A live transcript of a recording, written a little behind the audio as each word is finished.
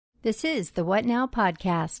This is the What Now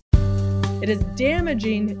podcast. It is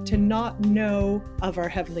damaging to not know of our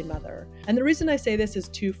Heavenly Mother. And the reason I say this is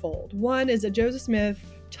twofold. One is that Joseph Smith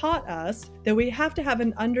taught us that we have to have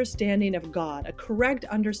an understanding of God, a correct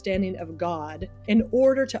understanding of God, in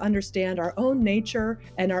order to understand our own nature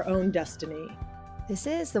and our own destiny. This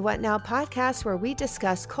is the What Now podcast, where we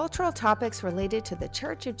discuss cultural topics related to the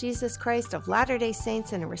Church of Jesus Christ of Latter-day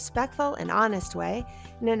Saints in a respectful and honest way,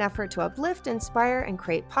 in an effort to uplift, inspire, and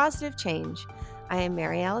create positive change. I am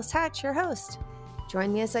Mary Alice Hatch, your host.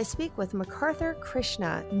 Join me as I speak with MacArthur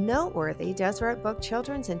Krishna, noteworthy Deseret Book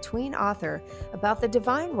children's and tween author, about the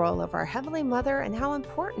divine role of our Heavenly Mother and how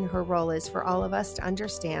important her role is for all of us to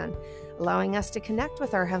understand, allowing us to connect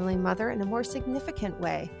with our Heavenly Mother in a more significant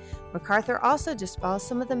way. MacArthur also dispels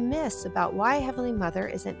some of the myths about why Heavenly Mother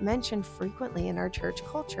isn't mentioned frequently in our church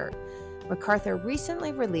culture. MacArthur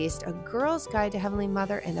recently released a Girl's Guide to Heavenly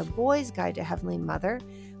Mother and a Boy's Guide to Heavenly Mother,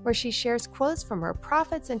 where she shares quotes from her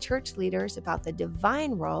prophets and church leaders about the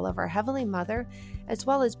divine role of our Heavenly Mother, as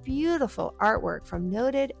well as beautiful artwork from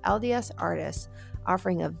noted LDS artists,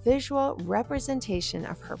 offering a visual representation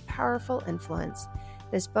of her powerful influence.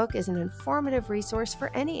 This book is an informative resource for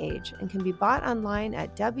any age and can be bought online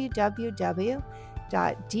at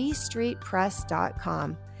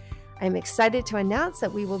www.dstreetpress.com. I'm excited to announce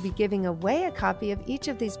that we will be giving away a copy of each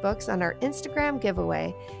of these books on our Instagram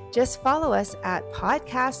giveaway. Just follow us at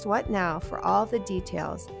Podcast What Now for all the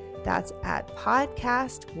details. That's at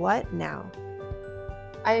Podcast What Now.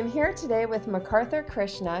 I am here today with MacArthur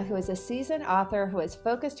Krishna, who is a seasoned author who has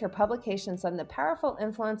focused her publications on the powerful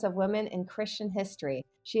influence of women in Christian history.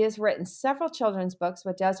 She has written several children's books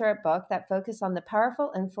with Deseret Book that focus on the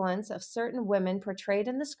powerful influence of certain women portrayed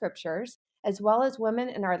in the scriptures, as well as women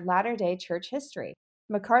in our latter-day church history.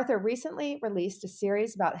 MacArthur recently released a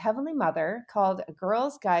series about Heavenly Mother called A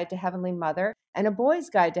Girl's Guide to Heavenly Mother and a Boy's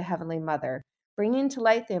Guide to Heavenly Mother, bringing to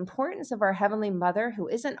light the importance of our Heavenly Mother, who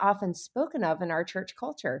isn't often spoken of in our church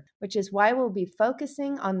culture, which is why we'll be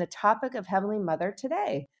focusing on the topic of Heavenly Mother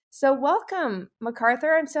today. So welcome,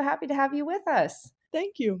 MacArthur. I'm so happy to have you with us.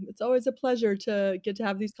 Thank you. It's always a pleasure to get to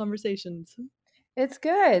have these conversations. It's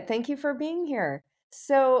good. Thank you for being here.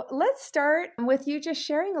 So let's start with you just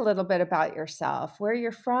sharing a little bit about yourself, where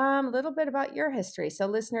you're from, a little bit about your history, so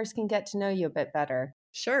listeners can get to know you a bit better.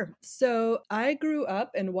 Sure. So I grew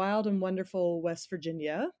up in wild and wonderful West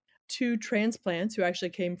Virginia. Two transplants who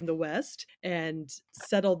actually came from the West and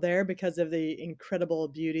settled there because of the incredible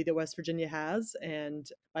beauty that West Virginia has. And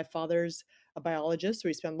my father's a biologist, so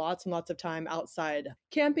we spent lots and lots of time outside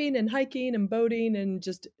camping and hiking and boating and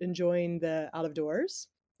just enjoying the out of doors.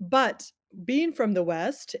 But being from the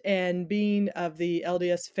West and being of the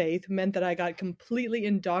LDS faith meant that I got completely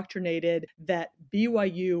indoctrinated that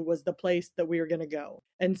BYU was the place that we were going to go.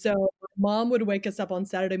 And so mom would wake us up on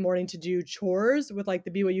Saturday morning to do chores with like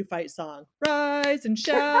the BYU fight song, rise and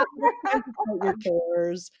shout, your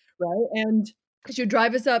chores, right? And she would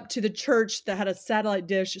drive us up to the church that had a satellite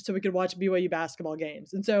dish so we could watch BYU basketball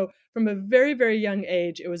games. And so from a very, very young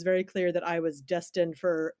age, it was very clear that I was destined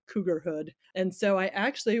for cougarhood. And so I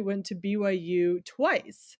actually went to BYU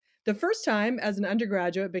twice. The first time as an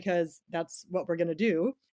undergraduate, because that's what we're going to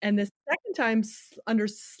do. And the second time under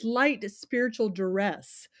slight spiritual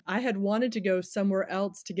duress. I had wanted to go somewhere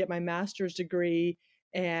else to get my master's degree.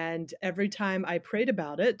 And every time I prayed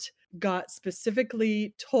about it, got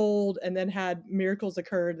specifically told and then had miracles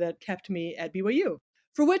occur that kept me at BYU,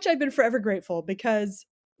 for which I've been forever grateful, because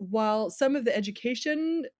while some of the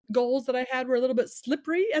education goals that I had were a little bit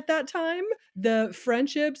slippery at that time, the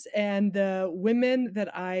friendships and the women that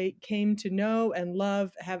I came to know and love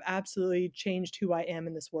have absolutely changed who I am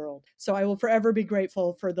in this world. So I will forever be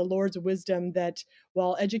grateful for the Lord's wisdom that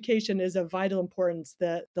while education is of vital importance,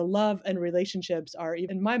 the love and relationships are,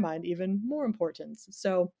 even in my mind, even more important.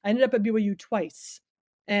 So I ended up at BYU twice.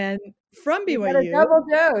 And from BYU, you got a double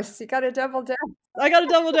dose. I got a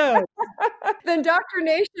double dose. The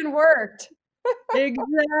indoctrination worked.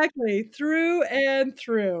 Exactly. Through and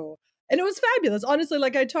through. And it was fabulous. Honestly,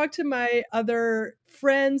 like I talked to my other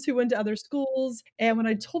friends who went to other schools, and when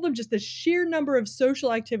I told them just the sheer number of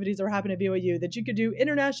social activities that were happening at BYU, that you could do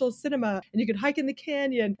international cinema and you could hike in the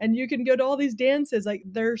canyon and you can go to all these dances, like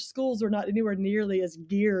their schools were not anywhere nearly as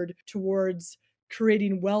geared towards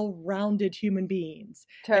creating well-rounded human beings.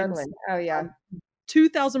 Totally. Oh, yeah.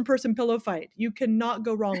 2,000 person pillow fight. You cannot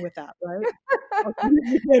go wrong with that, right?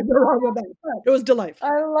 You can't go wrong with that. It was delightful.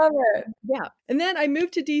 I love it. Yeah. And then I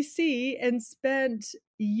moved to DC and spent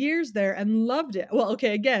years there and loved it. Well,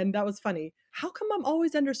 okay, again, that was funny. How come I'm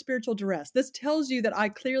always under spiritual duress? This tells you that I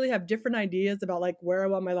clearly have different ideas about like where I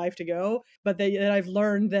want my life to go, but that I've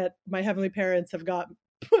learned that my heavenly parents have got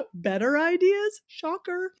better ideas.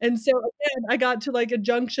 Shocker. And so again, I got to like a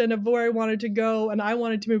junction of where I wanted to go, and I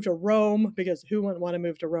wanted to move to Rome because who wouldn't want to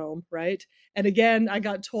move to Rome, right? And again, I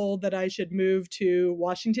got told that I should move to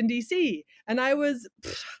Washington, D.C. And I was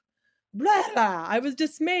blah, blah. I was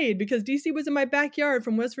dismayed because DC was in my backyard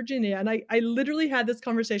from West Virginia. And I literally had this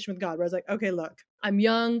conversation with God where I was like, okay, look, I'm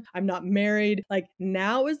young. I'm not married. Like,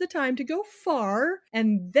 now is the time to go far.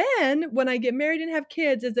 And then when I get married and have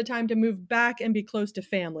kids is the time to move back and be close to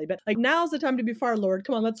family. But like, now's the time to be far, Lord.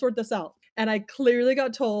 Come on, let's sort this out. And I clearly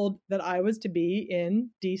got told that I was to be in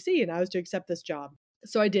DC and I was to accept this job.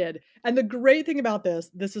 So I did. And the great thing about this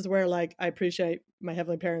is where like I appreciate my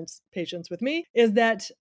Heavenly Parents' patience with me, is that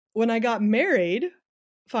when I got married,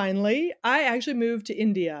 finally, I actually moved to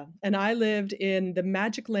India and I lived in the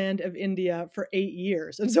magic land of India for 8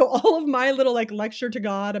 years. And so all of my little like lecture to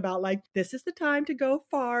God about like, this is the time to go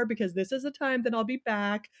far because this is the time that I'll be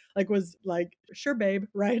back, like was like, sure, babe,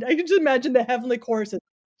 right? I can just imagine the heavenly chorus.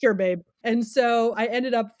 Sure, babe. And so I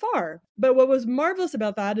ended up far. But what was marvelous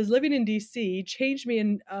about that is living in DC changed me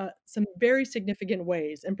in some very significant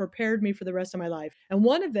ways and prepared me for the rest of my life. And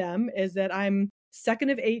one of them is that I'm second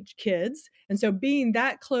of 8 kids. And so being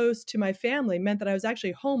that close to my family meant that I was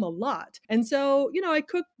actually home a lot. And so, you know, I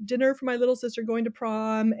cooked dinner for my little sister going to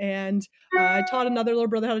prom, and I taught another little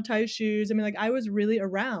brother how to tie his shoes. I mean, like I was really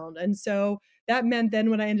around. And so that meant then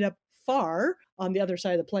when I ended up far on the other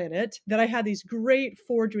side of the planet, that I had these great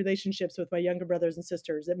forged relationships with my younger brothers and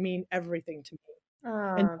sisters that mean everything to me.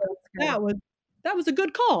 And so that was a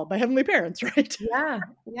good call by Heavenly Parents, right?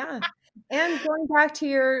 Yeah. And going back to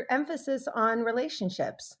your emphasis on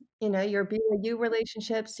relationships, you know, your BYU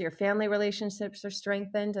relationships, your family relationships are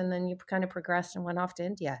strengthened, and then you kind of progressed and went off to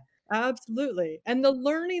India. Absolutely. And the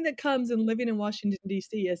learning that comes in living in Washington,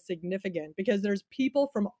 D.C. is significant because there's people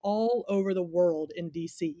from all over the world in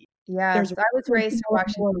D.C. Yes, I was raised in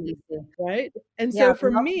Washington, D.C. Right? And so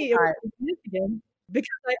for me, it was significant because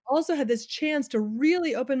I also had this chance to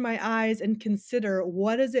really open my eyes and consider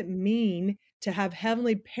what does it mean to have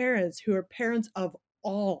heavenly parents who are parents of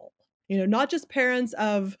all. You know, not just parents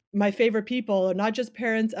of my favorite people or not just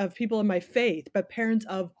parents of people in my faith, but parents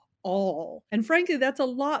of all. And frankly, that's a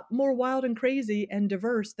lot more wild and crazy and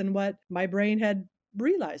diverse than what my brain had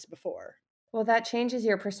realized before. Well, that changes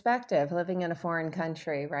your perspective living in a foreign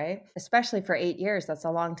country, right? Especially for 8 years. That's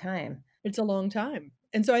a long time. It's a long time.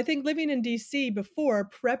 And so I think living in DC before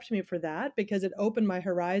prepped me for that because it opened my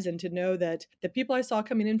horizon to know that the people I saw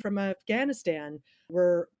coming in from Afghanistan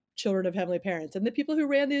were children of heavenly parents. And the people who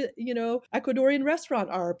ran the, you know, Ecuadorian restaurant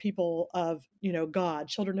are people of, you know, God,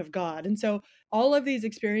 children of God. And so all of these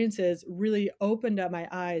experiences really opened up my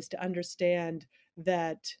eyes to understand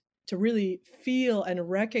that, to really feel and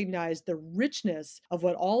recognize the richness of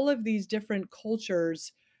what all of these different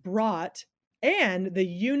cultures brought and the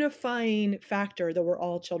unifying factor that we're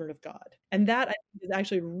all children of God. And that I think is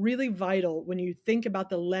actually really vital when you think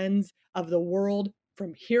about the lens of the world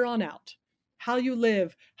from here on out. How you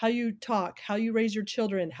live, how you talk, how you raise your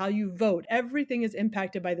children, how you vote, everything is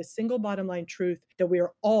impacted by the single bottom line truth that we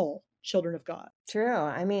are all children of God. True.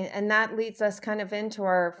 I mean, and that leads us kind of into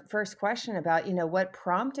our first question about, you know, what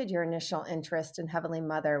prompted your initial interest in Heavenly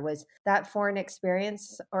Mother? Was that foreign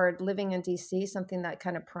experience or living in DC something that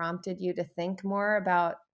kind of prompted you to think more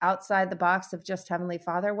about outside the box of just Heavenly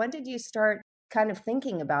Father? When did you start kind of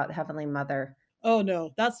thinking about Heavenly Mother? Oh,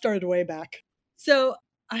 no, that started way back. So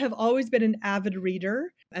I have always been an avid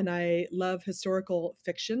reader and I love historical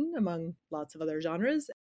fiction among lots of other genres.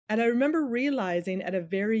 And I remember realizing at a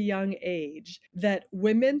very young age that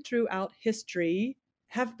women throughout history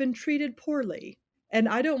have been treated poorly. And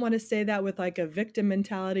I don't want to say that with like a victim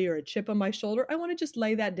mentality or a chip on my shoulder. I want to just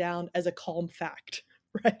lay that down as a calm fact,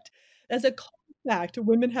 right? As a calm fact,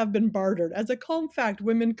 women have been bartered. As a calm fact,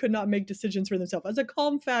 women could not make decisions for themselves. As a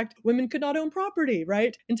calm fact, women could not own property,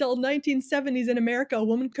 right? Until 1970s in America, a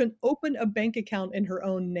woman could open a bank account in her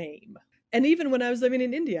own name. And even when I was living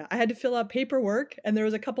in India, I had to fill out paperwork and there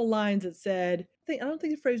was a couple lines that said, I don't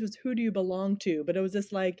think the phrase was, who do you belong to? But it was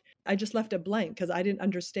just like, I just left it blank because I didn't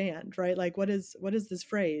understand, right? Like, what is this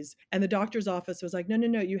phrase? And the doctor's office was like,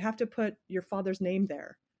 no, you have to put your father's name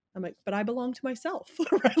there. I'm like, but I belong to myself,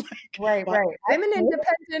 right? Like, right. I'm an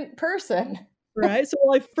independent person. Right. So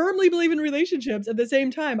while I firmly believe in relationships, at the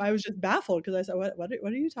same time, I was just baffled because I said, what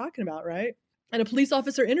are you talking about, right? And a police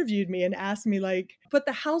officer interviewed me and asked me, like, but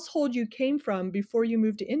the household you came from before you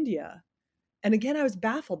moved to India. And again, I was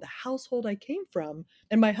baffled, the household I came from.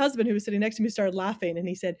 And my husband, who was sitting next to me, started laughing. And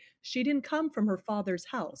he said, she didn't come from her father's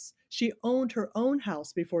house. She owned her own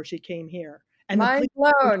house before she came here. And mind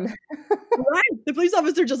blown. Right. The police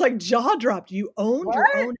officer just like jaw dropped. You owned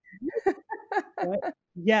your own house? Right?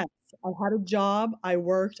 Yes, I had a job, I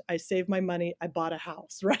worked, I saved my money, I bought a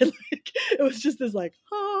house, right? Like, it was just this like,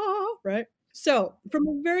 "Ah," right? So, from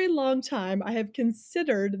a very long time, I have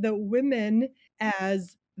considered that women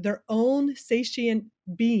as their own sentient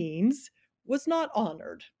beings was not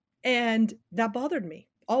honored, and that bothered me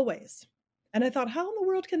always. And I thought, "How in the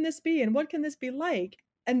world can this be, and what can this be like?"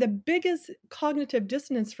 And the biggest cognitive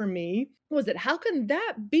dissonance for me was that how can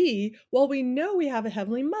that be while we know we have a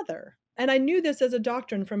Heavenly Mother? And I knew this as a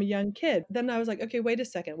doctrine from a young kid. Then I was like, okay, wait a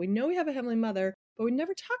second. We know we have a Heavenly Mother, but we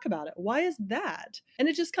never talk about it. Why is that? And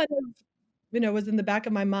it just kind of, was in the back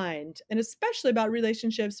of my mind. And especially about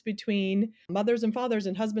relationships between mothers and fathers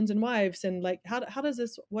and husbands and wives. And like, how does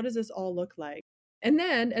this, what does this all look like? And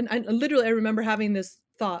then, and I literally, I remember having this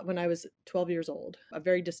thought when I was 12 years old, a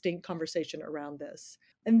very distinct conversation around this.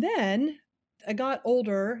 And then I got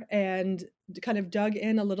older and kind of dug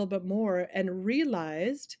in a little bit more and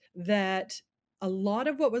realized that a lot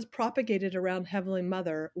of what was propagated around Heavenly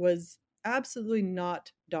Mother was absolutely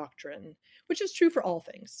not doctrine, which is true for all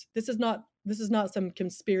things. This is not some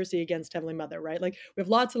conspiracy against Heavenly Mother, right? Like we have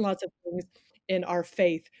lots and lots of things in our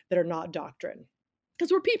faith that are not doctrine.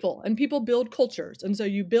 Because we're people and people build cultures. And so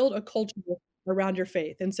you build a culture around your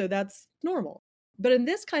faith. And so that's normal. But in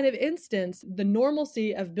this kind of instance, the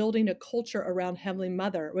normalcy of building a culture around Heavenly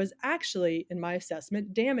Mother was actually, in my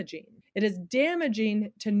assessment, damaging. It is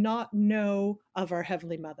damaging to not know of our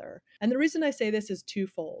Heavenly Mother. And the reason I say this is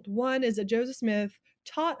twofold. One is that Joseph Smith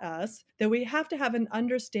taught us that we have to have an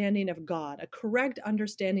understanding of God, a correct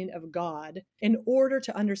understanding of God, in order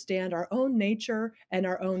to understand our own nature and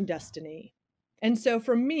our own destiny. And so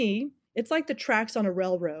for me, it's like the tracks on a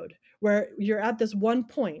railroad where you're at this one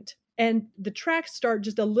point and the tracks start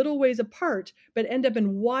just a little ways apart, but end up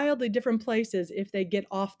in wildly different places if they get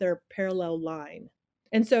off their parallel line.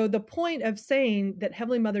 And so the point of saying that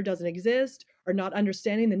Heavenly Mother doesn't exist or not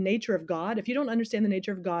understanding the nature of God, if you don't understand the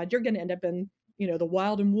nature of God, you're going to end up in, the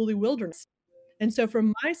wild and woolly wilderness. And so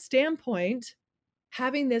from my standpoint,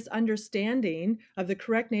 having this understanding of the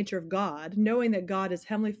correct nature of God, knowing that God is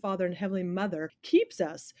Heavenly Father and Heavenly Mother, keeps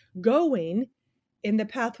us going in the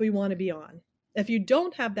path we want to be on. If you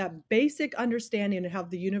don't have that basic understanding of how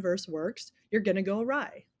the universe works, you're going to go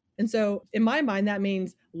awry. And so, in my mind, that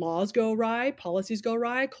means laws go awry, policies go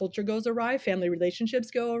awry, culture goes awry, family relationships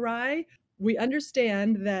go awry. We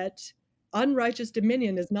understand that unrighteous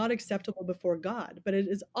dominion is not acceptable before God, but it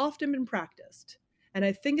has often been practiced. And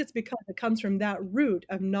I think it's because it comes from that root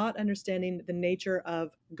of not understanding the nature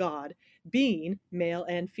of God being male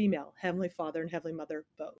and female, Heavenly Father and Heavenly Mother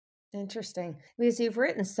both. Interesting. Because you've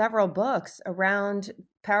written several books around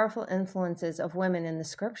powerful influences of women in the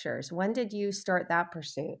scriptures. When did you start that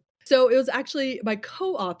pursuit? So it was actually my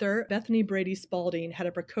co-author, Bethany Brady Spalding, had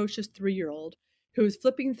a precocious 3-year-old who was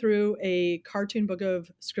flipping through a cartoon book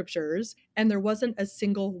of scriptures, and there wasn't a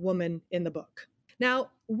single woman in the book.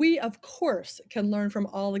 Now, we, of course, can learn from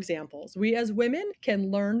all examples. We as women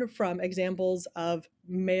can learn from examples of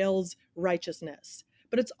males' righteousness.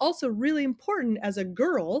 But it's also really important as a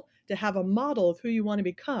girl to have a model of who you want to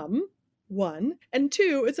become, one. And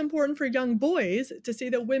two, it's important for young boys to see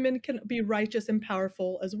that women can be righteous and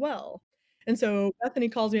powerful as well. And so Bethany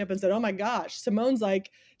calls me up and said, oh my gosh, Simone's like,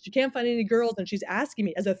 she can't find any girls. And she's asking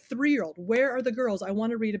me as a 3-year-old, where are the girls? I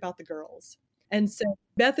want to read about the girls. And so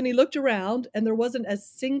Bethany looked around and there wasn't a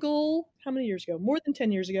single, how many years ago? More than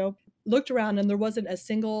 10 years ago, looked around and there wasn't a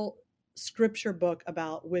single scripture book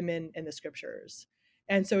about women in the scriptures.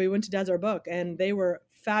 And so we went to Desert Book and they were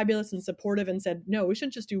fabulous and supportive and said, no, we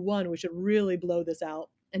shouldn't just do one. We should really blow this out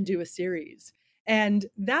and do a series. And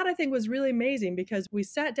that I think was really amazing because we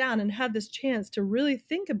sat down and had this chance to really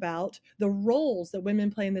think about the roles that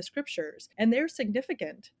women play in the scriptures. And they're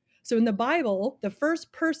significant. So in the Bible, the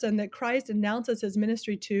first person that Christ announces his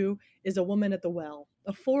ministry to is a woman at the well,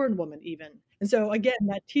 a foreign woman even. And so again,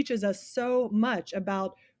 that teaches us so much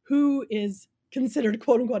about who is considered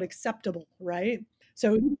quote unquote acceptable, right?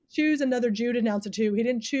 So he didn't choose another Jew to announce it to. He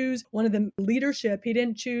didn't choose one of the leadership. He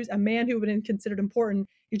didn't choose a man who would have been considered important.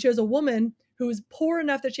 He chose a woman who was poor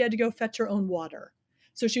enough that she had to go fetch her own water.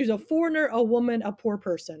 So she was a foreigner, a woman, a poor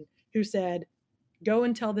person who said, go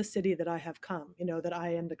and tell the city that I have come, that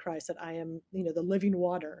I am the Christ, that I am, the living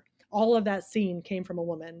water. All of that scene came from a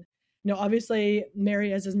woman. Obviously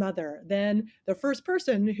Mary as his mother. Then the first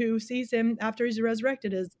person who sees him after he's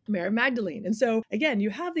resurrected is Mary Magdalene. And so again, you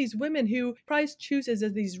have these women who Christ chooses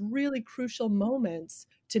as these really crucial moments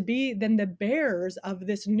to be then the bearers of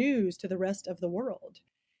this news to the rest of the world.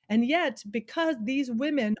 And yet, because these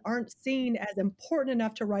women aren't seen as important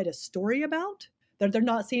enough to write a story about, that they're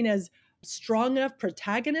not seen as strong enough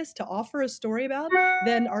protagonist to offer a story about,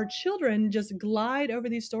 then our children just glide over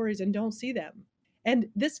these stories and don't see them. And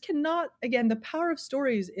this cannot, again, the power of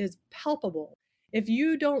stories is palpable. If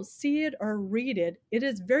you don't see it or read it, it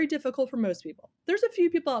is very difficult for most people. There's a few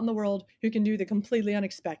people out in the world who can do the completely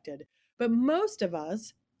unexpected, but most of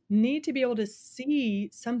us need to be able to see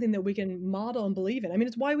something that we can model and believe in. I mean,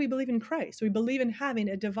 it's why we believe in Christ. We believe in having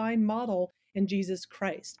a divine model in Jesus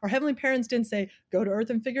Christ. Our heavenly parents didn't say, go to earth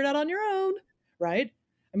and figure it out on your own, right?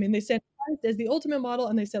 I mean, they sent Christ as the ultimate model,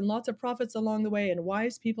 and they sent lots of prophets along the way and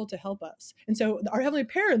wise people to help us. And so our heavenly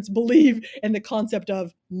parents believe in the concept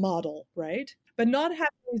of model, right? But not having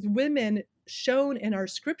these women shown in our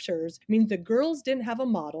scriptures means the girls didn't have a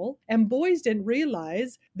model and boys didn't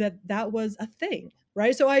realize that that was a thing,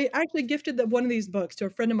 right? So I actually gifted one of these books to a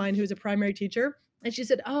friend of mine who's a primary teacher. And she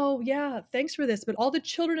said, oh, yeah, thanks for this. But all the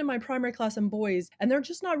children in my primary class are boys, and they're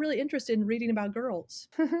just not really interested in reading about girls.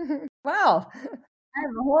 Wow. I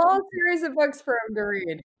have a whole series of books for him to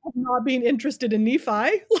read. Not being interested in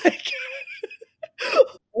Nephi, like,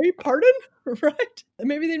 wait, pardon? Right?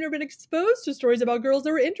 Maybe they've never been exposed to stories about girls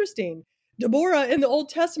that were interesting. Deborah in the Old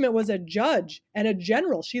Testament was a judge and a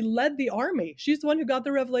general. She led the army. She's the one who got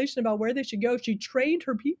the revelation about where they should go. She trained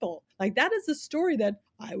her people. Like, that is a story that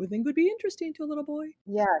I would think would be interesting to a little boy.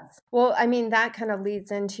 Yes. Well, I mean, that kind of leads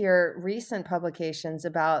into your recent publications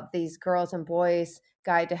about these Girls and Boys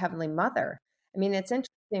Guide to Heavenly Mother. I mean, it's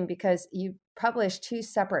interesting because you published 2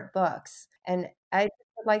 separate books, and I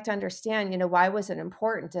would like to understand, why was it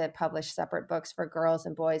important to publish separate books for girls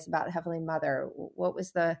and boys about Heavenly Mother? What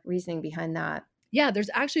was the reasoning behind that? Yeah, there's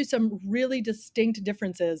actually some really distinct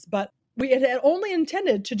differences, but we had only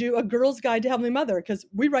intended to do a girl's guide to Heavenly Mother because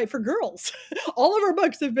we write for girls. All of our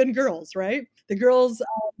books have been girls, right? The Girls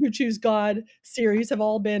Who Choose God series have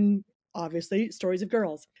all been, obviously, stories of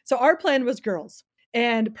girls. So our plan was girls.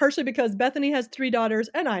 And partially because Bethany has 3 daughters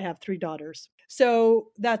and I have 3 daughters. So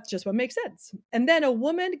that's just what makes sense. And then a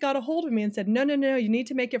woman got a hold of me and said, no, you need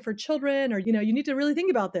to make it for children, or, you need to really think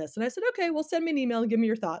about this. And I said, okay, well, send me an email and give me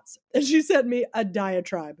your thoughts. And she sent me a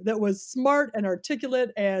diatribe that was smart and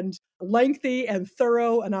articulate and lengthy and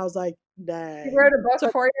thorough. And I was like, dang. She wrote a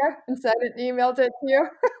book for you and sent it, emailed it to you.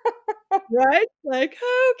 Right? Like,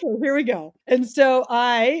 okay, here we go. And so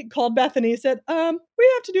I called Bethany, said, we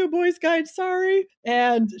have to do a boys' guide, sorry.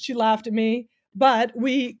 And she laughed at me, but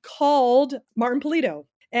we called Martin Polito.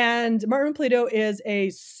 And Martin Polito is a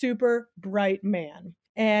super bright man.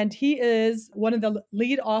 And he is one of the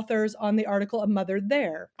lead authors on the article A Mother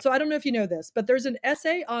There. So I don't know if you know this, but there's an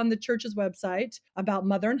essay on the church's website about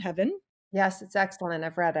Mother in Heaven. Yes, it's excellent.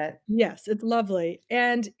 I've read it. Yes, it's lovely.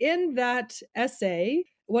 And in that essay,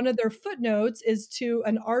 one of their footnotes is to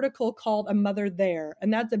an article called A Mother There,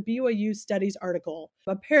 and that's a BYU Studies article.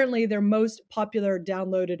 Apparently, their most popular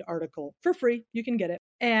downloaded article. For free, you can get it.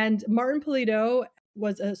 And Martin Polito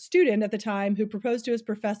was a student at the time who proposed to his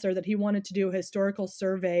professor that he wanted to do a historical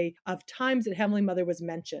survey of times that Heavenly Mother was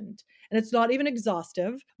mentioned. And it's not even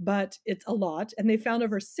exhaustive, but it's a lot. And they found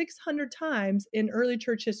over 600 times in early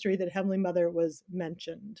church history that Heavenly Mother was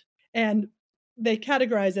mentioned. And they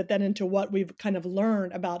categorize it then into what we've kind of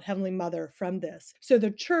learned about Heavenly Mother from this. So the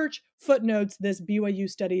church footnotes this BYU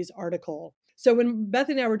Studies article. So when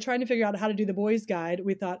Bethany and I were trying to figure out how to do the boys' guide,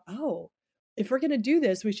 we thought, if we're going to do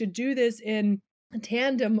this, we should do this in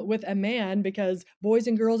tandem with a man, because boys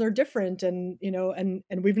and girls are different, and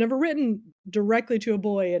and we've never written directly to a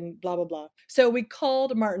boy and blah blah blah. So we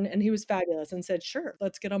called Martin, and he was fabulous and said, sure,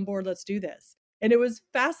 let's get on board, let's do this. And it was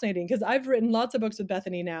fascinating because I've written lots of books with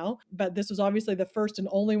Bethany now, but this was obviously the first and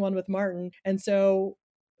only one with Martin. And so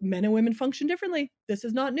men and women function differently. This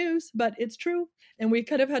is not news, but it's true. And we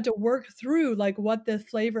kind of had to work through like what the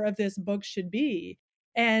flavor of this book should be.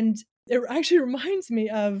 And it actually reminds me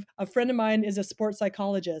of a friend of mine is a sports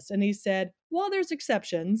psychologist. And he said, while there's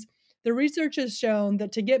exceptions, the research has shown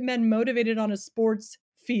that to get men motivated on a sports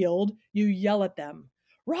field, you yell at them.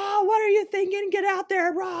 Rah, what are you thinking? Get out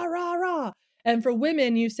there. Rah, rah, rah. And for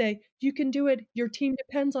women, you say, you can do it. Your team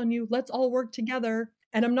depends on you. Let's all work together.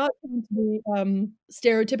 And I'm not trying to be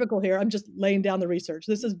stereotypical here. I'm just laying down the research.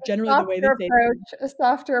 This is generally the way they say it. A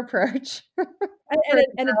softer approach.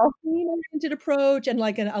 and a team-oriented approach, and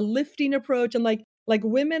like a lifting approach. And like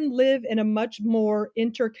women live in a much more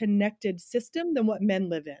interconnected system than what men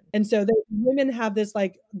live in. And so women have this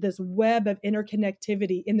web of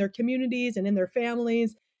interconnectivity in their communities and in their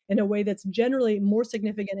families in a way that's generally more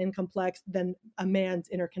significant and complex than a man's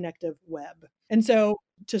interconnective web. And so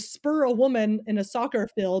to spur a woman in a soccer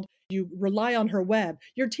field, you rely on her web.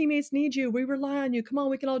 Your teammates need you. We rely on you. Come on,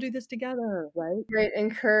 we can all do this together, right? Great,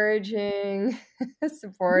 encouraging, Yeah,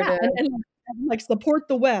 supportive. and like support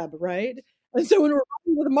the web, right? And so when we're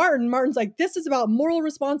talking with Martin, Martin's like, this is about moral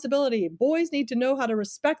responsibility. Boys need to know how to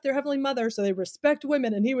respect their heavenly mother so they respect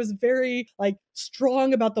women. And he was very like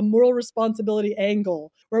strong about the moral responsibility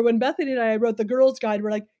angle. Where when Bethany and I wrote the Girls Guide,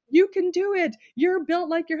 we're like, you can do it. You're built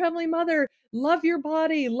like your heavenly mother. Love your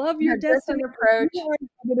body, love your destiny. Approach.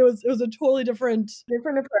 I mean, it was a totally different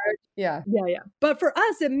approach. Yeah. But for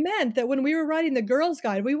us, it meant that when we were writing the Girls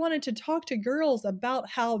Guide, we wanted to talk to girls about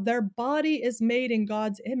how their body is made in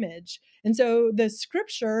God's image. And so the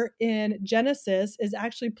scripture in Genesis is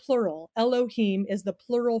actually plural. Elohim is the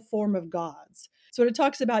plural form of God's. So it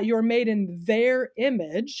talks about you're made in their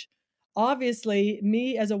image. Obviously,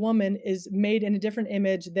 me as a woman is made in a different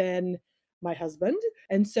image than my husband.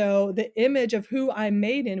 And so the image of who I'm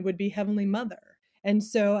made in would be Heavenly Mother. And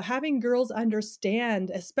so having girls understand,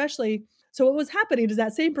 especially, so what was happening is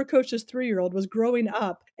that same precocious 3-year-old was growing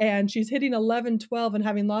up and she's hitting 11, 12 and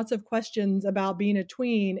having lots of questions about being a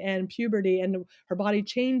tween and puberty and her body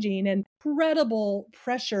changing and incredible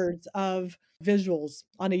pressures of visuals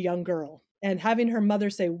on a young girl. And having her mother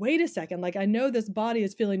say, wait a second, like, I know this body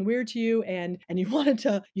is feeling weird to you and you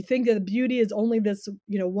think that beauty is only this,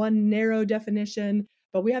 one narrow definition.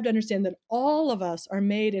 But we have to understand that all of us are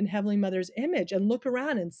made in Heavenly Mother's image and look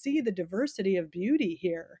around and see the diversity of beauty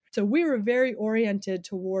here. So we were very oriented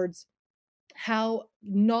towards how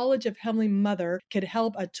knowledge of Heavenly Mother could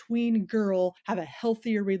help a tween girl have a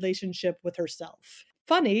healthier relationship with herself.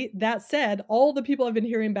 Funny, that said, all the people I've been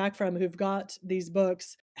hearing back from who've got these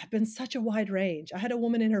books have been such a wide range. I had a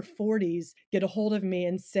woman in her 40s get a hold of me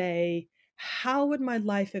and say, how would my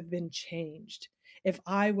life have been changed if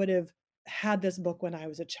I would have had this book when I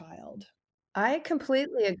was a child? I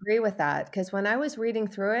completely agree with that, because when I was reading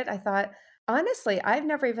through it, I thought, honestly, I've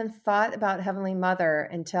never even thought about Heavenly Mother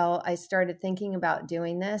until I started thinking about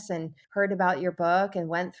doing this and heard about your book and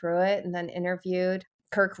went through it and then interviewed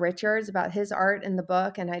Kirk Richards about his art in the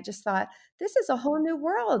book. And I just thought, this is a whole new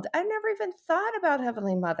world. I've never even thought about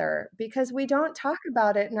Heavenly Mother because we don't talk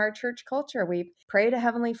about it in our church culture. We pray to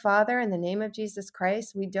Heavenly Father in the name of Jesus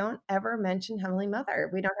Christ. We don't ever mention Heavenly Mother.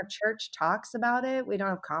 We don't have church talks about it. We don't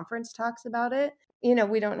have conference talks about it.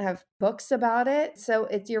 We don't have books about it. So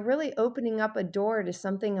you're really opening up a door to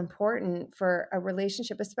something important for a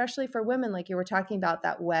relationship, especially for women, like you were talking about,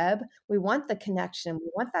 that web. We want the connection.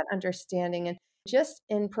 We want that understanding. And just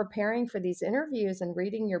in preparing for these interviews and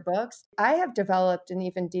reading your books, I have developed an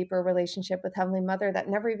even deeper relationship with Heavenly Mother that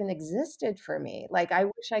never even existed for me. Like, I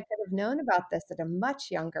wish I could have known about this at a much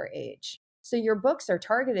younger age. So your books are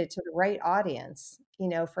targeted to the right audience,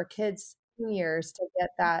 for kids, years, to get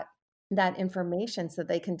that information so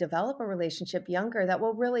they can develop a relationship younger that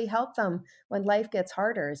will really help them when life gets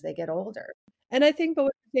harder as they get older. And I think, but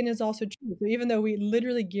what you're saying is also true. So even though we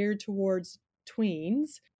literally geared towards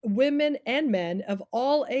tweens, women and men of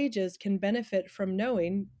all ages can benefit from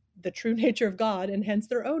knowing the true nature of God and hence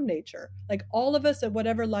their own nature. Like, all of us at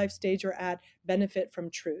whatever life stage we're at benefit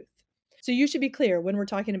from truth. So you should be clear when we're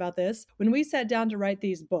talking about this. When we sat down to write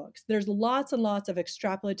these books, there's lots and lots of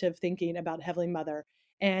extrapolative thinking about Heavenly Mother.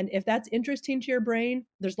 And if that's interesting to your brain,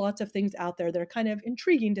 there's lots of things out there that are kind of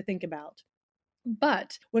intriguing to think about.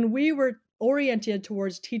 But when we were oriented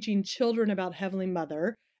towards teaching children about Heavenly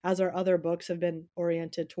Mother, as our other books have been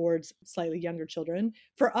oriented towards slightly younger children,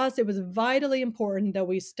 for us, it was vitally important that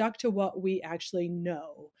we stuck to what we actually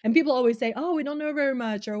know. And people always say, oh, we don't know very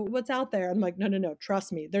much, or what's out there. I'm like, no,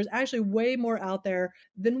 trust me. There's actually way more out there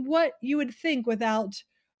than what you would think without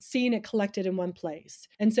seeing it collected in one place.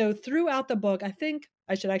 And so throughout the book, I think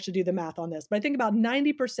I should actually do the math on this, but I think about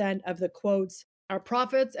 90% of the quotes are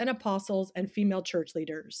prophets and apostles and female church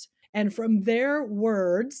leaders. And from their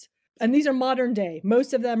words, and these are modern day,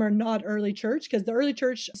 most of them are not early church, because the early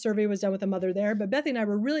church survey was done with a mother there. But Bethany and I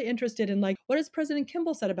were really interested in, like, what has President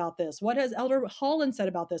Kimball said about this? What has Elder Holland said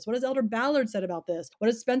about this? What has Elder Ballard said about this? What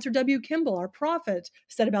has Spencer W. Kimball, our prophet,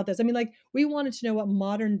 said about this? I mean, like, we wanted to know what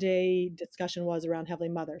modern day discussion was around Heavenly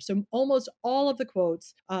Mother. So almost all of the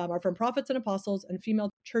quotes are from prophets and apostles and female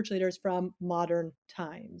church leaders from modern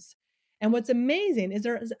times. And what's amazing is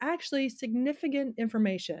there is actually significant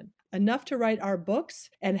information, enough to write our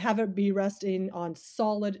books and have it be resting on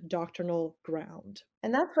solid doctrinal ground.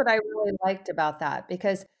 And that's what I really liked about that,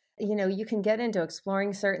 because you can get into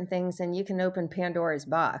exploring certain things and you can open Pandora's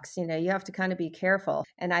box. You have to kind of be careful.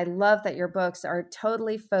 And I love that your books are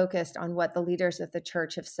totally focused on what the leaders of the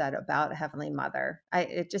church have said about Heavenly Mother.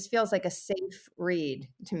 It just feels like a safe read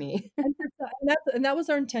to me. And that was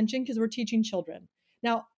our intention because we're teaching children.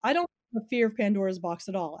 Now, I don't have a fear of Pandora's box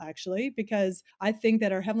at all, actually, because I think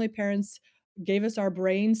that our heavenly parents gave us our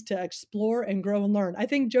brains to explore and grow and learn. I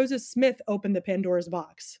think Joseph Smith opened the Pandora's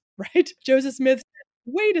box, right? Joseph Smith said,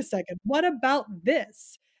 wait a second, what about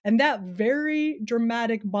this? And that very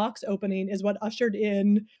dramatic box opening is what ushered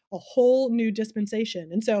in a whole new dispensation.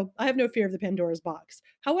 And so I have no fear of the Pandora's box.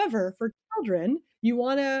 However, for children, you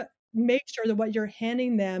want to make sure that what you're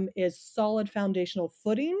handing them is solid foundational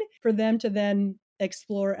footing for them to then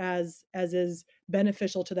explore as is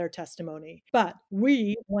beneficial to their testimony. But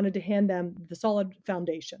we wanted to hand them the solid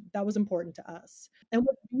foundation. That was important to us. And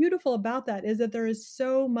what's beautiful about that is that there is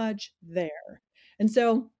so much there. And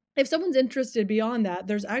so if someone's interested beyond that,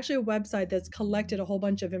 there's actually a website that's collected a whole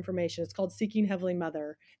bunch of information. It's called Seeking Heavenly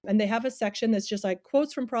Mother. And they have a section that's just like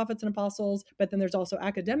quotes from prophets and apostles, but then there's also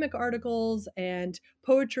academic articles and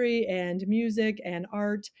poetry and music and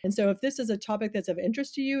art. And so if this is a topic that's of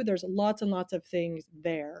interest to you, there's lots and lots of things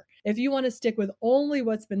there. If you want to stick with only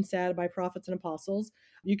what's been said by prophets and apostles,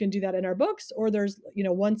 you can do that in our books, or there's,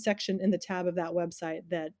 one section in the tab of that website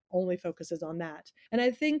that only focuses on that. And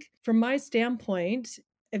I think from my standpoint,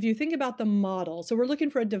 if you think about the model, so we're looking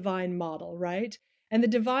for a divine model, right? And the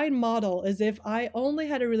divine model is if I only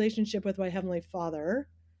had a relationship with my Heavenly Father,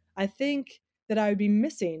 I think that I would be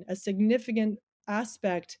missing a significant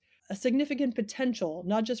aspect, a significant potential,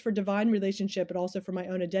 not just for divine relationship, but also for my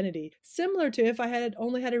own identity. Similar to if I had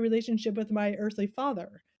only had a relationship with my earthly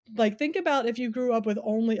father. Like, think about if you grew up with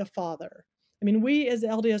only a father. I mean, we as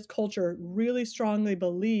LDS culture really strongly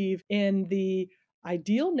believe in the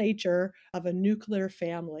ideal nature of a nuclear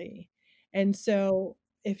family. And so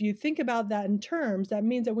if you think about that in terms, that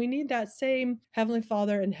means that we need that same Heavenly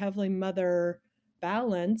Father and Heavenly Mother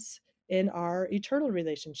balance in our eternal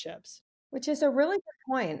relationships. Which is a really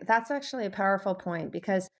good point. That's actually a powerful point,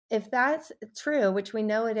 because if that's true, which we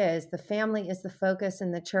know it is, the family is the focus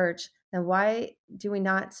in the church, then why do we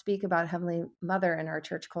not speak about Heavenly Mother in our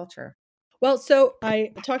church culture? Well, so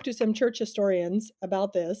I talked to some church historians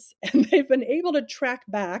about this, and they've been able to track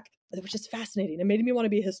back, which is fascinating. It made me want to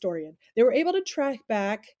be a historian. They were able to track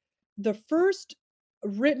back the first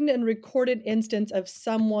written and recorded instance of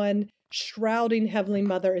someone shrouding Heavenly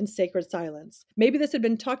Mother in sacred silence. Maybe this had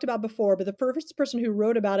been talked about before, but the first person who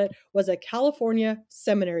wrote about it was a California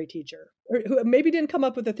seminary teacher, who maybe didn't come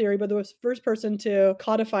up with the theory, but was the first person to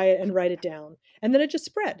codify it and write it down. And then it just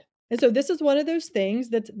spread. And so this is one of those things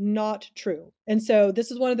that's not true. And so this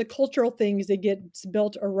is one of the cultural things that gets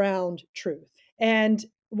built around truth. And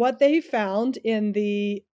what they found in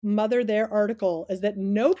the Mother There article is that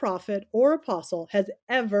no prophet or apostle has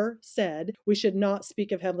ever said we should not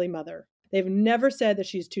speak of Heavenly Mother. They've never said that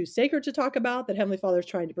she's too sacred to talk about, that Heavenly Father is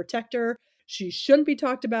trying to protect her, she shouldn't be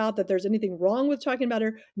talked about, that there's anything wrong with talking about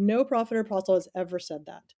her. No prophet or apostle has ever said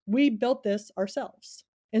that. We built this ourselves.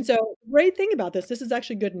 And so, great thing about this is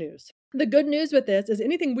actually good news. The good news with this is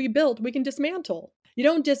anything we built, we can dismantle. You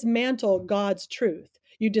don't dismantle God's truth.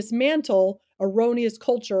 You dismantle erroneous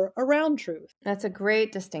culture around truth. That's a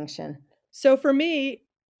great distinction. So for me,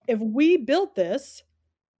 if we built this,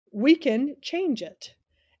 we can change it.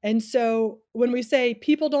 And so when we say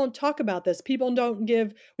people don't talk about this, we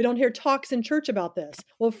don't hear talks in church about this.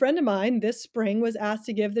 Well, a friend of mine this spring was asked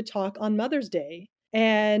to give the talk on Mother's Day.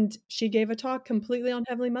 And she gave a talk completely on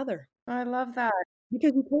Heavenly Mother. I love that.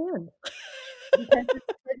 Because you can. Because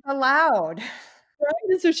it's allowed. Right?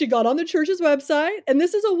 And so she got on the church's website. And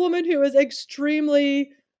this is a woman who is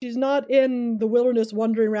she's not in the wilderness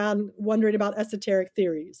wondering about esoteric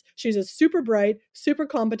theories. She's a super bright, super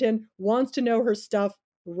competent, wants to know her stuff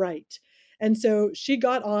right. And so she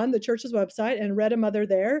got on the church's website and read a Mother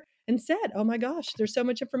There and said, oh my gosh, there's so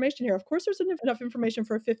much information here. Of course, there's enough information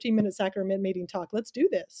for a 15-minute sacrament meeting talk. Let's do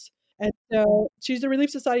this. And so she's the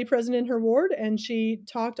Relief Society president in her ward, and she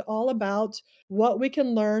talked all about what we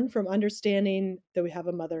can learn from understanding that we have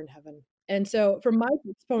a mother in heaven. And so from my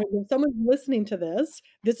point, if someone's listening to this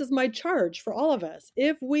is my charge for all of us.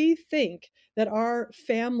 If we think that our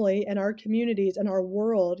family and our communities and our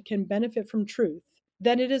world can benefit from truth,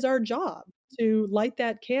 then it is our job to light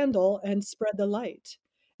that candle and spread the light.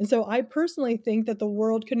 And so I personally think that the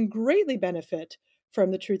world can greatly benefit from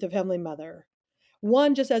the truth of Heavenly Mother.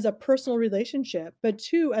 One, just as a personal relationship, but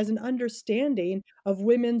two, as an understanding of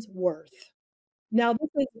women's worth. Now, this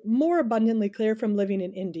is more abundantly clear from living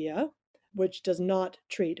in India, which does not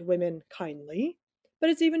treat women kindly, but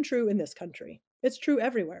it's even true in this country. It's true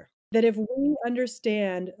everywhere. That if we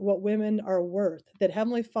understand what women are worth, that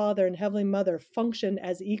Heavenly Father and Heavenly Mother function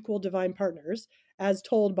as equal divine partners, as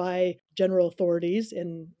told by general authorities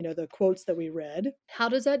in, the quotes that we read, how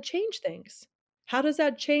does that change things? How does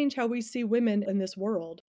that change how we see women in this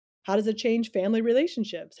world? How does it change family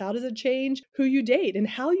relationships? How does it change who you date and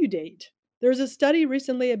how you date? There's a study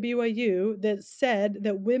recently at BYU that said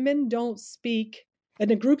that women don't speak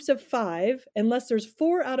in groups of 5, unless there's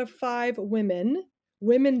 4 out of 5 women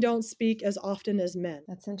don't speak as often as men.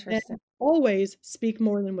 That's And interesting. always speak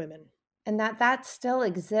more than women. And that still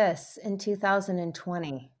exists in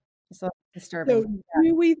 2020. So So disturbing.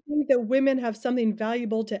 do we think that women have something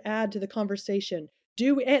valuable to add to the conversation?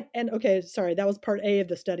 Do we, and okay, sorry, that was part A of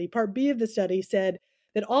the study. Part B of the study said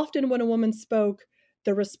that often when a woman spoke,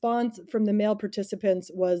 the response from the male participants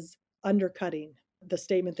was undercutting the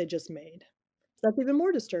statement they just made. So that's even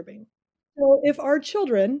more disturbing. So if our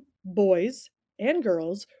children, boys and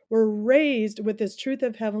girls, were raised with this truth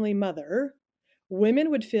of Heavenly Mother, women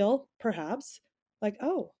would feel perhaps like,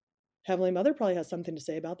 oh, Heavenly Mother probably has something to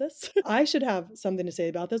say about this. I should have something to say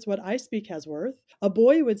about this. What I speak has worth. A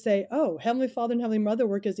boy would say, oh, Heavenly Father and Heavenly Mother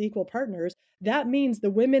work as equal partners. That means the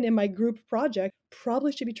women in my group project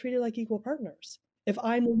probably should be treated like equal partners if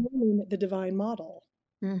I'm learning the divine model.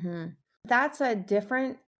 Mm-hmm. That's a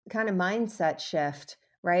different kind of mindset shift,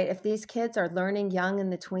 right? If these kids are learning young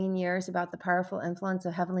in the tween years about the powerful influence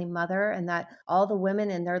of Heavenly Mother and that all the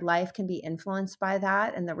women in their life can be influenced by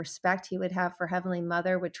that, and the respect he would have for Heavenly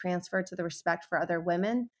Mother would transfer to the respect for other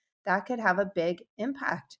women, that could have a big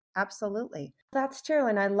impact. Absolutely. That's true.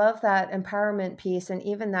 And I love that empowerment piece. And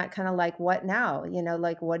even that kind of like, what now?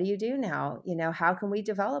 Like, what do you do now? How can we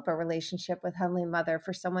develop a relationship with Heavenly Mother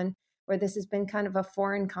for someone where this has been kind of a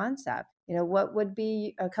foreign concept? What would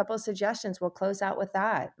be a couple of suggestions? We'll close out with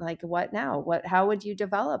that. Like, what now? How would you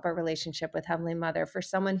develop a relationship with Heavenly Mother for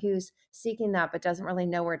someone who's seeking that but doesn't really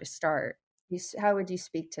know where to start? How would you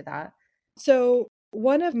speak to that? So,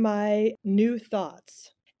 one of my new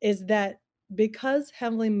thoughts is that because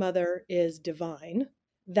Heavenly Mother is divine,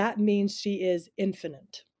 that means she is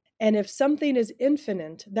infinite. And if something is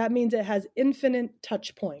infinite, that means it has infinite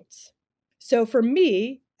touch points. So, for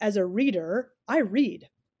me, as a reader, I read.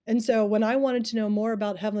 And so when I wanted to know more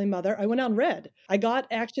about Heavenly Mother, I went out and read. I got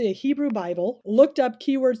actually a Hebrew Bible, looked up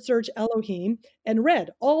keyword search Elohim, and read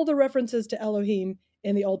all the references to Elohim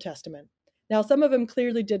in the Old Testament. Now, some of them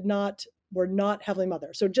clearly were not Heavenly Mother.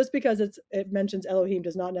 So just because it mentions Elohim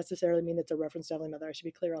does not necessarily mean it's a reference to Heavenly Mother. I should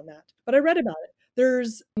be clear on that. But I read about it.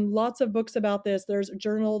 There's lots of books about this. There's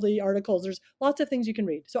journal-y articles. There's lots of things you can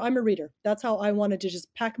read. So I'm a reader. That's how I wanted to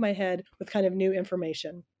just pack my head with kind of new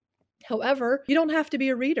information. However, you don't have to be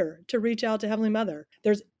a reader to reach out to Heavenly Mother.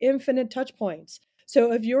 There's infinite touch points.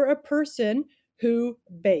 So if you're a person who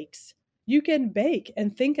bakes, you can bake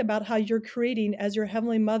and think about how you're creating as your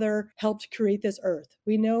Heavenly Mother helped create this earth.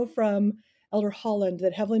 We know from Elder Holland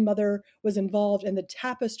that Heavenly Mother was involved in the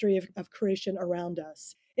tapestry of creation around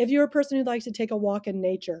us. If you're a person who likes to take a walk in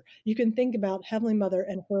nature, you can think about Heavenly Mother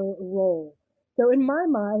and her role. So in my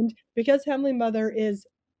mind, because Heavenly Mother is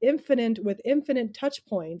infinite with infinite touch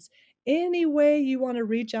points, any way you want to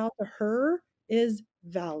reach out to her is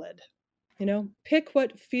valid. Pick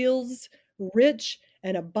what feels rich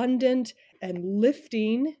and abundant and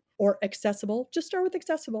lifting or accessible. Just start with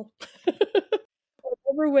accessible.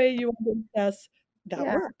 Whatever way you want to access, that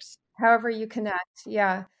works. However you connect.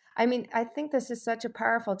 Yeah. I mean, I think this is such a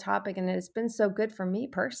powerful topic, and it's been so good for me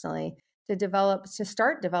personally to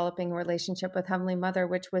start developing a relationship with Heavenly Mother,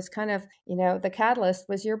 which was kind of, the catalyst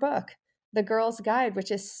was your book, The Girl's Guide, which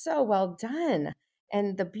is so well done.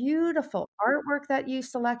 And the beautiful artwork that you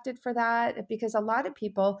selected for that, because a lot of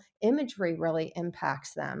people, imagery really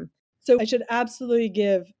impacts them. So I should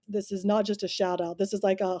absolutely this is not just a shout out, this is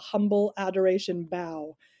like a humble adoration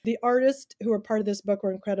bow. The artists who were part of this book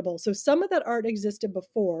were incredible. So some of that art existed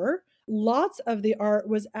before. Lots of the art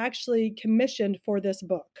was actually commissioned for this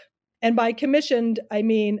book. And by commissioned, I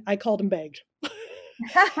mean, I called and begged.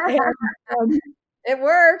 And, it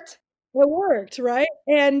worked. It worked, right?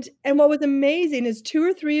 And what was amazing is 2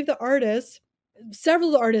 or 3 of the artists, several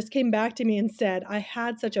of the artists came back to me and said, I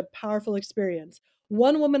had such a powerful experience.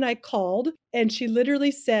 One woman I called, and she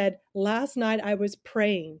literally said, last night I was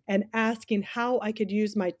praying and asking how I could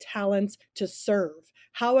use my talents to serve,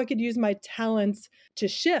 how I could use my talents to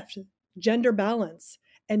shift gender balance.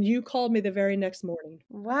 And you called me the very next morning.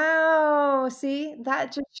 Wow. See,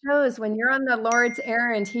 that just shows when you're on the Lord's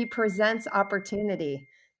errand, he presents opportunity.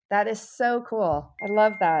 That is so cool. I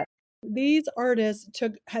love that. These artists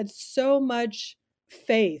had so much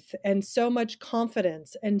faith and so much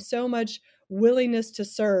confidence and so much willingness to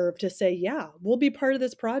serve, to say, yeah, we'll be part of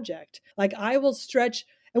this project. Like, I will stretch.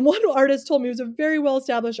 And one artist told me, who was a very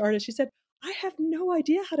well-established artist, she said, I have no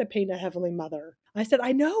idea how to paint a Heavenly Mother. I said,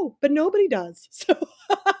 I know, but nobody does. So,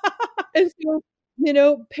 and so,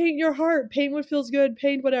 paint your heart, paint what feels good,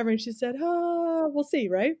 paint whatever. And she said, we'll see,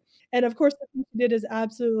 right? And of course, the thing she did is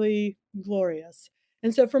absolutely glorious.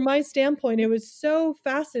 And so from my standpoint, it was so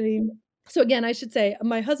fascinating. So again, I should say,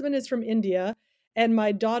 my husband is from India, and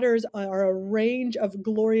my daughters are a range of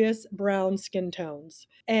glorious brown skin tones.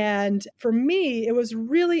 And for me, it was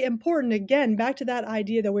really important, again, back to that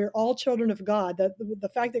idea that we're all children of God, that the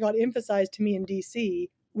fact that God emphasized to me in DC,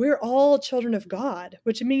 we're all children of God,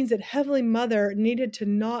 which means that Heavenly Mother needed to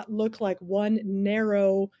not look like one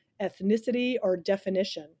narrow ethnicity or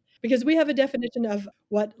definition. Because we have a definition of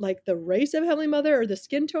what, like the race of Heavenly Mother or the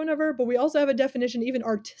skin tone of her, but we also have a definition even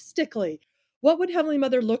artistically. What would Heavenly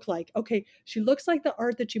Mother look like? Okay, she looks like the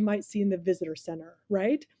art that you might see in the visitor center,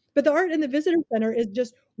 right? But the art in the visitor center is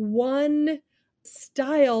just one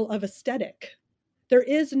style of aesthetic. There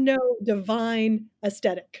is no divine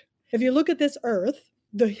aesthetic. If you look at this earth,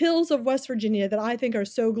 the hills of West Virginia that I think are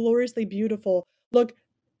so gloriously beautiful look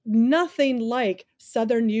nothing like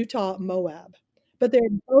southern Utah, Moab. But they're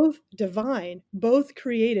both divine, both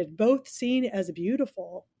created, both seen as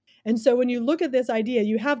beautiful. And so when you look at this idea,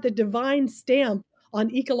 you have the divine stamp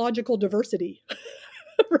on ecological diversity,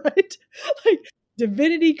 right? Like,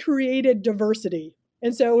 divinity created diversity.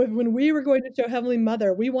 And so when we were going to show Heavenly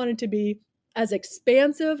Mother, we wanted to be as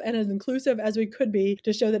expansive and as inclusive as we could be,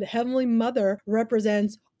 to show that Heavenly Mother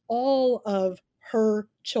represents all of her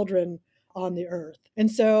children on the earth. And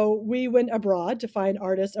so we went abroad to find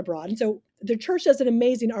artists abroad. And so the church does an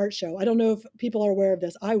amazing art show. I don't know if people are aware of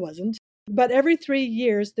this. I wasn't. But every 3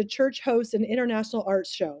 years, the church hosts an international art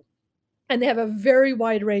show. And they have a very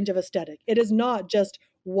wide range of aesthetic. It is not just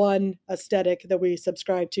one aesthetic that we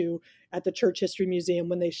subscribe to at the Church History Museum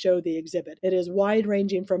when they show the exhibit. It is wide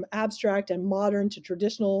ranging from abstract and modern to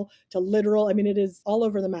traditional to literal. I mean, it is all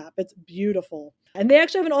over the map. It's beautiful. And they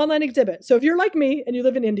actually have an online exhibit. So if you're like me and you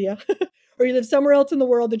live in India or you live somewhere else in the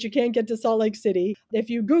world that you can't get to Salt Lake City, if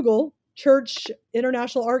you Google Church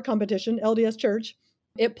International Art Competition, LDS Church,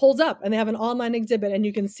 it pulls up and they have an online exhibit and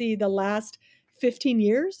you can see the last 15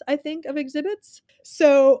 years, I think, of exhibits.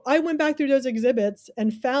 So I went back through those exhibits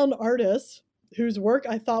and found artists whose work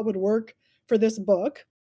I thought would work for this book.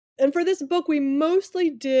 And for this book, we mostly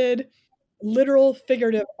did literal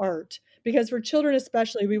figurative art because for children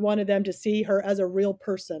especially, we wanted them to see her as a real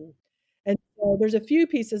person. And so there's a few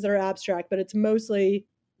pieces that are abstract, but it's mostly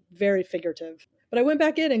very figurative. But I went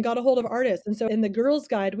back in and got a hold of artists. And so in the Girls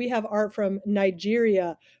Guide, we have art from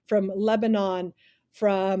Nigeria, from Lebanon,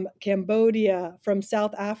 from Cambodia, from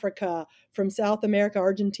South Africa, from South America,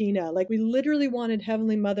 Argentina. Like, we literally wanted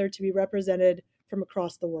Heavenly Mother to be represented from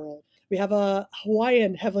across the world. We have a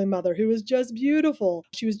Hawaiian Heavenly Mother who is just beautiful.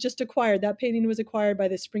 She was just acquired. That painting was acquired by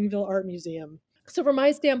the Springville Art Museum. So from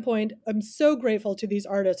my standpoint, I'm so grateful to these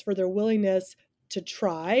artists for their willingness to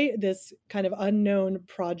try this kind of unknown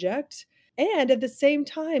project, and at the same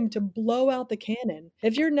time to blow out the canon.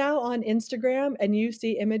 If you're now on Instagram and you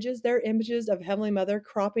see images, there are images of Heavenly Mother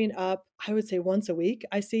cropping up, I would say once a week.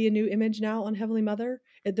 I see a new image now on Heavenly Mother.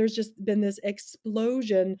 There's just been this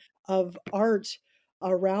explosion of art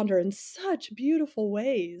around her in such beautiful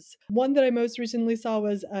ways. One that I most recently saw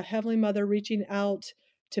was a Heavenly Mother reaching out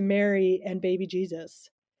to Mary and baby Jesus.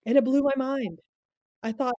 And it blew my mind.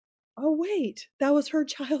 I thought, oh, wait, that was her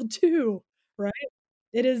child too, right?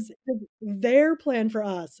 It is their plan for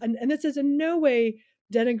us. And this is in no way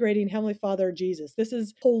denigrating Heavenly Father or Jesus. This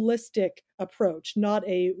is holistic approach, not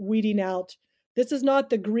a weeding out. This is not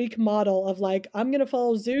the Greek model of like, I'm going to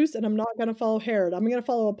follow Zeus and I'm not going to follow Herod. I'm going to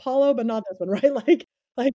follow Apollo, but not this one, right?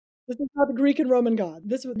 Like this is not the Greek and Roman God.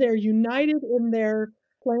 They're united in their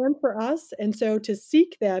plan for us. And so to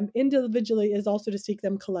seek them individually is also to seek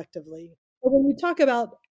them collectively. But when we talk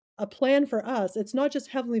about a plan for us, it's not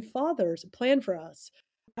just Heavenly Father's plan for us.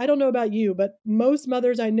 I don't know about you, but most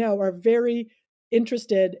mothers I know are very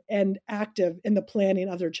interested and active in the planning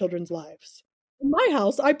of their children's lives. In my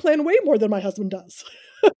house, I plan way more than my husband does.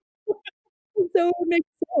 So it makes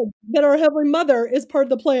sense that our Heavenly Mother is part of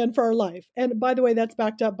the plan for our life. And by the way, that's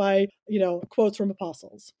backed up by, quotes from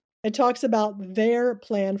apostles. It talks about their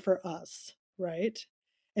plan for us, right?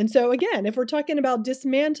 And so again, if we're talking about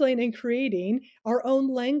dismantling and creating, our own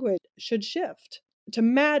language should shift to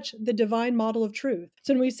match the divine model of truth.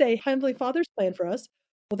 So when we say Heavenly Father's plan for us,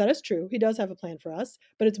 well, that is true. He does have a plan for us,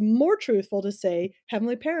 but it's more truthful to say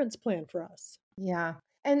Heavenly Parents' plan for us. Yeah.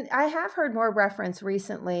 And I have heard more reference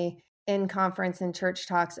recently in conference and church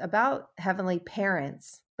talks about heavenly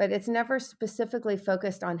parents, but it's never specifically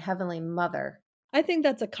focused on heavenly mother. I think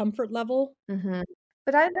that's a comfort level. Mm-hmm.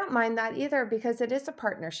 But I don't mind that either because it is a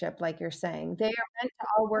partnership, like you're saying. They are meant to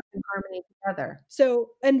all work in harmony together. So,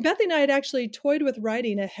 and Bethany and I had actually toyed with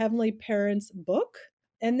writing a Heavenly Parents book.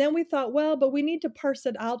 And then we thought, well, but we need to parse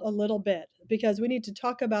it out a little bit because we need to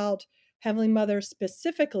talk about Heavenly Mother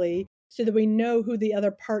specifically so that we know who the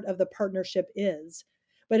other part of the partnership is.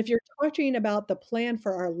 But if you're talking about the plan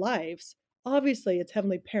for our lives, obviously it's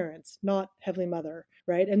Heavenly Parents, not Heavenly Mother,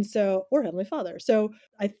 right? And so, or Heavenly Father. So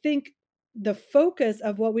I think the focus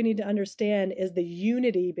of what we need to understand is the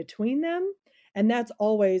unity between them. And that's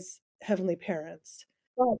always Heavenly Parents.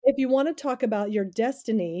 But if you want to talk about your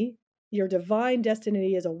destiny, your divine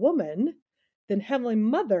destiny as a woman, then Heavenly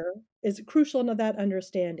Mother is crucial in that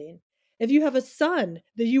understanding. If you have a son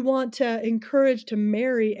that you want to encourage to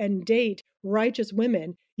marry and date righteous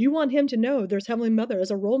women, you want him to know there's Heavenly Mother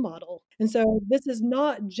as a role model. And so this is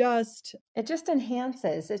not just... It just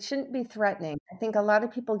enhances. It shouldn't be threatening. I think a lot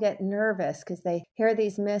of people get nervous because they hear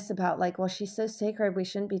these myths about like, well, she's so sacred, we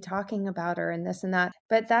shouldn't be talking about her and this and that.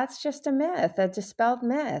 But that's just a myth, a dispelled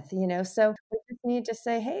myth, So we just need to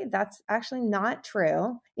say, hey, that's actually not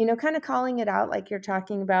true. Kind of calling it out like you're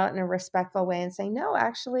talking about in a respectful way and saying, no,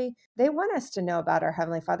 actually, they want us to know about our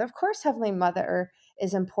Heavenly Father. Of course, Heavenly Mother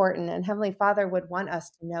is important and Heavenly Father would want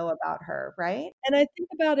us to know about her, right? And I think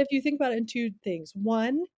about, if you think about it in two things.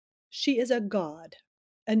 One, she is a God,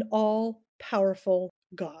 an all-powerful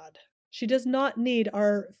God. She does not need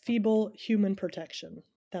our feeble human protection.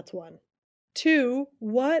 That's one. Two,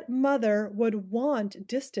 what mother would want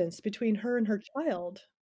distance between her and her child?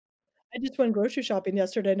 I just went grocery shopping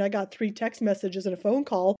yesterday and I got 3 text messages and a phone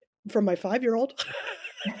call from my 5-year-old.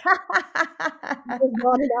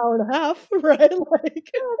 Not an hour and a half, right?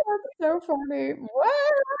 Like, oh, that's so funny. What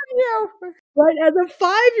are you? Right, as a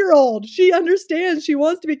 5-year-old, she understands she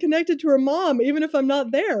wants to be connected to her mom, even if I'm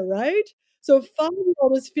not there, right? So a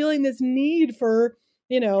 5-year-old is feeling this need for,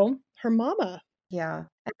 her mama. Yeah,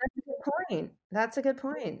 and that's a good point. That's a good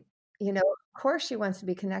point. Of course she wants to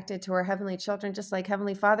be connected to her heavenly children, just like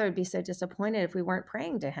Heavenly Father would be so disappointed if we weren't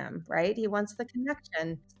praying to him, right? He wants the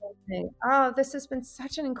connection. Oh, this has been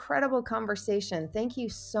such an incredible conversation. Thank you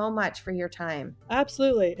so much for your time.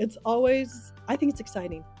 Absolutely. I think it's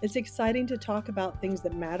exciting. It's exciting to talk about things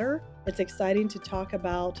that matter. It's exciting to talk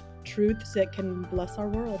about truths that can bless our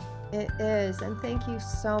world. It is, and thank you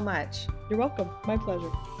so much. You're welcome. My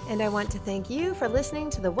pleasure. And I want to thank you for listening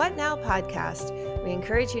to the What Now podcast. We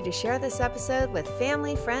encourage you to share this episode with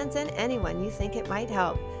family, friends, and anyone you think it might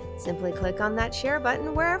help. Simply click on that share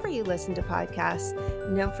button wherever you listen to podcasts.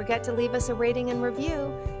 And don't forget to leave us a rating and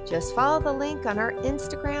review. Just follow the link on our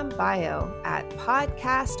Instagram bio at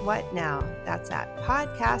Podcast What Now. That's at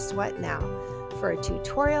Podcast What Now for a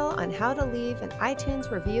tutorial on how to leave an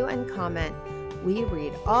iTunes review and comment. We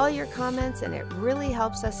read all your comments and it really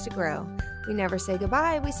helps us to grow. We never say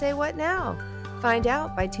goodbye, we say what now? Find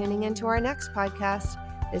out by tuning into our next podcast.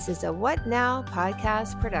 This is a What Now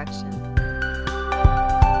podcast production.